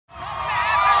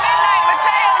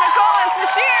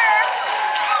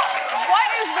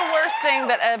thing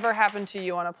that ever happened to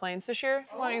you on a plane? Sashir,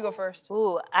 why don't you go first?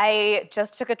 Ooh, I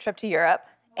just took a trip to Europe,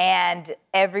 and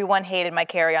everyone hated my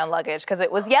carry-on luggage because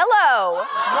it was yellow.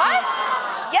 What?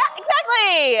 Yeah,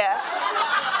 exactly.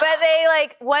 But they,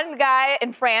 like, one guy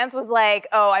in France was like,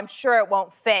 oh, I'm sure it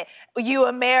won't fit. You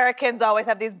Americans always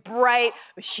have these bright,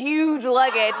 huge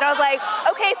luggage. And I was like,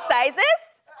 okay,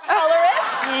 sizest?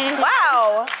 Colorist?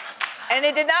 Wow. And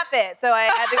it did not fit, so I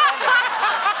had to go.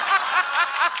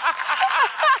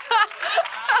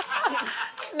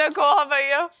 Nicole, how about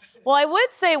you? Well, I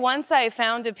would say once I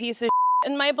found a piece of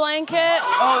in my blanket.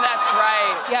 Oh, that's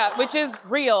right. Yeah, which is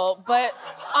real, but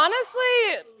honestly,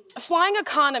 flying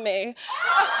economy.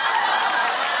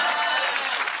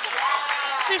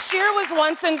 Sashir was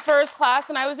once in first class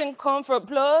and I was in comfort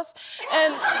plus,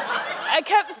 and I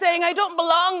kept saying, I don't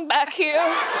belong back here.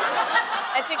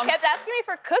 And she kept asking me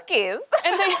for cookies.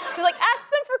 And she's like, ask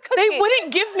them for cookies. They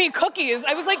wouldn't give me cookies.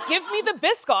 I was like, give me the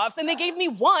Biscoffs, and they gave me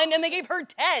 1 and they gave her 10.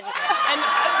 And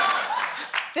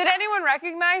did anyone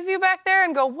recognize you back there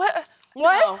and go, what?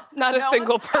 No, not a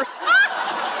single person.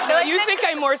 No, you think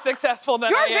I'm more successful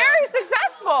than I am. You're very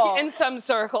successful. In some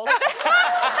circles.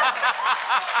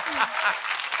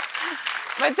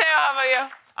 Mateo, how about you?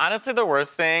 Honestly, the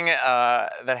worst thing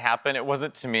that happened, it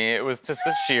wasn't to me, it was to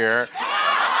Sashir.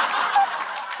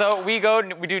 So we do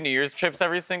New Year's trips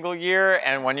every single year,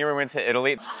 and one year we went to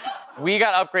Italy. We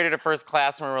got upgraded to first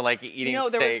class and we were like eating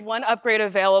steaks. No, there was one upgrade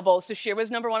available. Sashir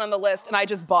was #1 on the list, and I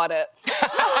just bought it.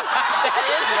 That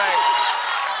is right.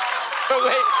 But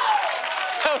wait,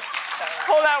 so,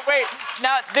 hold on, wait.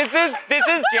 Now, this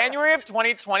is January of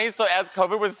 2020, so as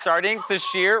COVID was starting,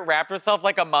 Sashir wrapped herself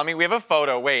like a mummy. We have a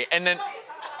photo, wait. And then,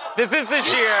 this is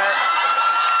Sashir.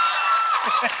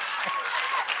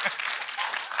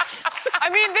 I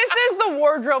mean, this is the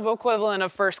wardrobe equivalent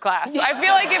of first class. I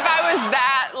feel like if I was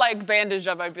that, like, bandaged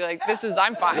up, I'd be like,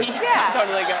 I'm fine. Yeah.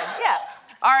 Totally good. Yeah.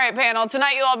 All right, panel,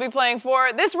 tonight you'll all be playing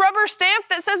for this rubber stamp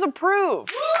that says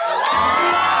approved.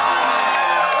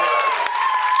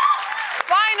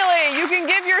 Finally, you can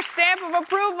give your stamp of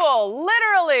approval,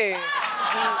 literally.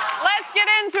 Let's get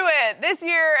into it. This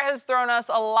year has thrown us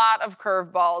a lot of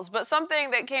curveballs, but something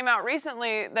that came out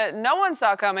recently that no one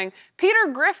saw coming, Peter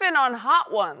Griffin on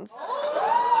Hot Ones.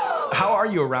 How are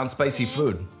you around spicy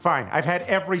food? Fine. I've had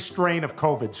every strain of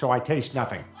COVID, so I taste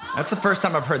nothing. That's the first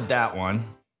time I've heard that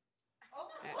one.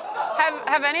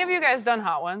 Have any of you guys done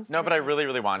Hot Ones? No, but I really,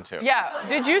 really want to. Yeah.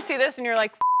 Did you see this and you're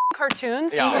like,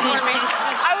 cartoons? Yeah. You know what I mean?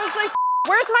 I was like,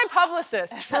 where's my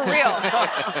publicist? For real.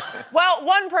 Well,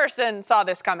 one person saw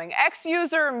this coming.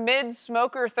 Ex-user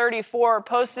midsmoker34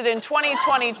 posted in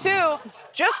 2022,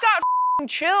 just got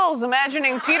chills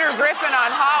imagining Peter Griffin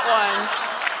on Hot Ones.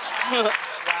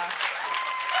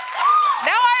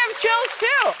 Now I have chills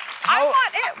too. I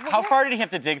want it. How far did he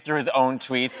have to dig through his own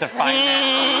tweets to find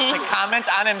that? To comment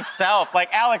on himself?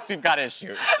 Like, Alex, we've got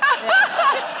issues.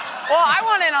 Well, I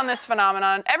want in on this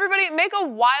phenomenon. Everybody, make a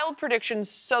wild prediction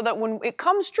so that when it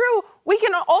comes true, we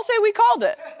can all say we called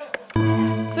it.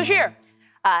 Sashir.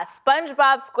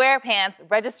 SpongeBob SquarePants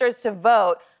registers to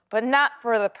vote, but not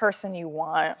for the person you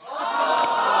want.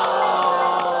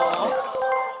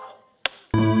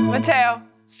 Mateo.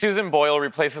 Susan Boyle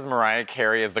replaces Mariah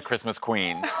Carey as the Christmas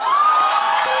Queen.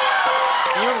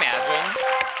 Can you imagine?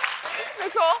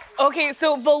 Nicole. Okay,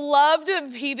 so beloved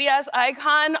PBS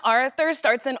icon Arthur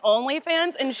starts an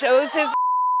OnlyFans and shows his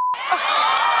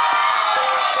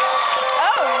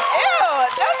Oh, ew,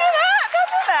 don't do that, don't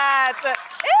do that.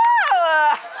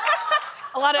 Ew.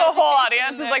 a lot of The whole education audience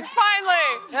in is there. like,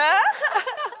 finally.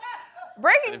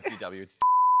 Breaking. PW, it's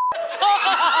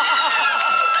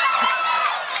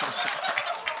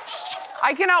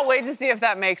I cannot wait to see if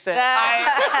that makes it.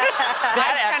 that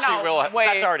actually will. wait.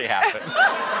 That's already happened.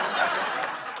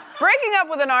 Breaking up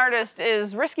with an artist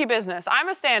is risky business. I'm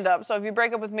a stand-up, so if you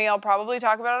break up with me, I'll probably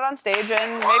talk about it on stage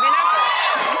and maybe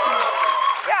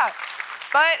Netflix. Yeah.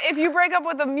 But if you break up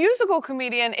with a musical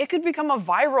comedian, it could become a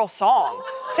viral song.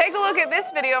 Take a look at this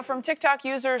video from TikTok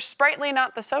user Sprightly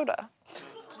Not the Soda.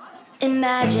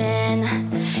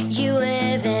 Imagine you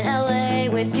live in LA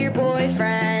with your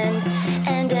boyfriend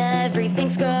and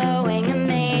everything's going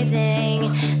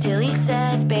amazing till he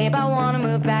says, babe, I want to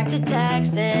move back to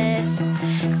Texas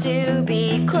to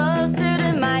be closer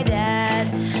to my dad.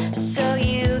 So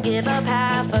you give up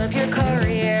half of your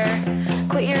career,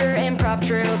 quit your improv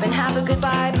troupe and have a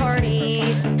goodbye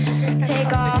party.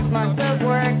 Take off months of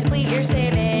work, deplete your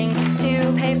savings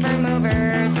to pay for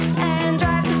movers and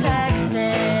drive to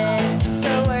Texas.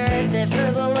 So worth it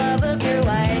for the love of your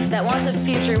life that wants a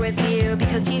future with you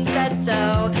because he said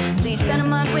so. So you spend a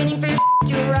month waiting for your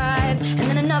to arrive and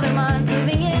then another month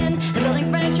moving in and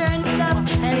building furniture and stuff,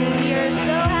 and you're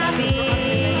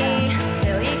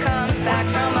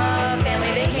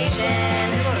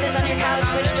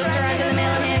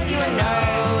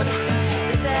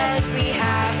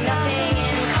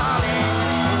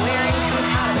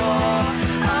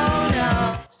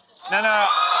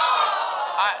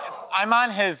I'm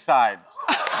on his side.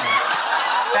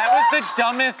 That was the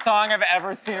dumbest song I've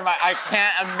ever seen in my... I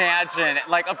can't imagine.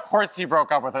 Like, of course he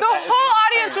broke up with her. The whole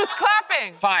audience was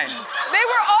clapping. Fine. They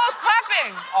were all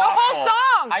clapping. The whole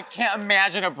song. I can't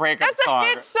imagine a breakup song. That's a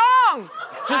hit song.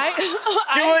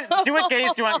 Do what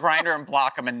gays do on Grindr and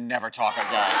block them and never talk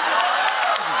again.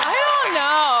 I don't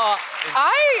know.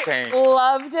 I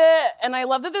loved it, and I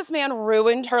love that this man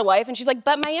ruined her life, and she's like,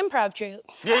 but my improv troupe.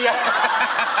 Yeah.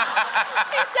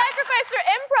 She sacrificed her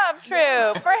improv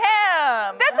troupe for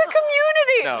him. That's a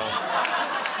community. No.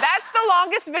 That's the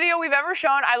longest video we've ever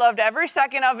shown. I loved every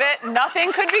second of it.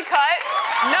 Nothing could be cut.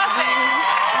 Nothing.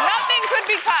 Nothing could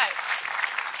be cut.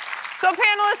 So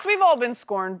panelists, we've all been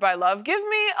scorned by love. Give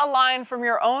me a line from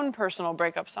your own personal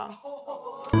breakup song.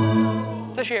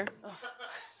 Sashir.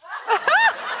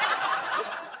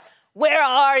 Where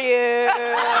are you?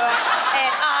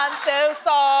 And I'm so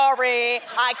sorry.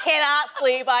 I cannot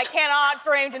sleep. I cannot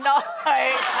dream tonight.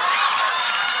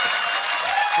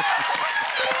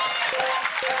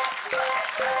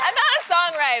 I'm not a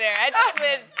songwriter. I just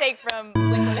would take from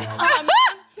Liquid.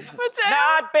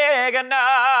 Not big enough.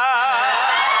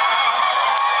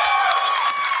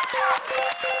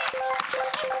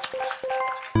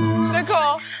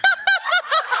 Nicole.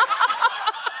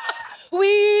 We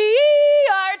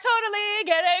are totally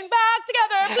getting back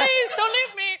together. Please don't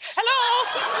leave me. Hello.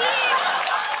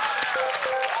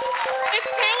 It's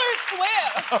Taylor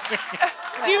Swift.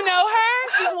 Do you know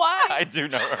her? She's white. I do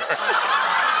know her.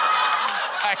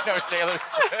 I know Taylor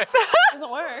Swift. Doesn't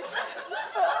work.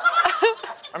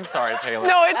 I'm sorry, Taylor.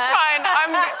 No, it's fine.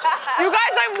 You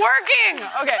guys, I'm working.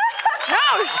 Okay.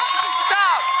 No,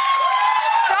 stop.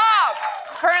 Stop.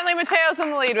 Currently, Mateo's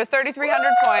in the lead with 3,300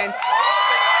 points.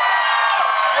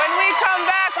 When we come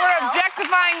back, we're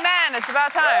objectifying men. It's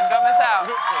about time. Don't miss out.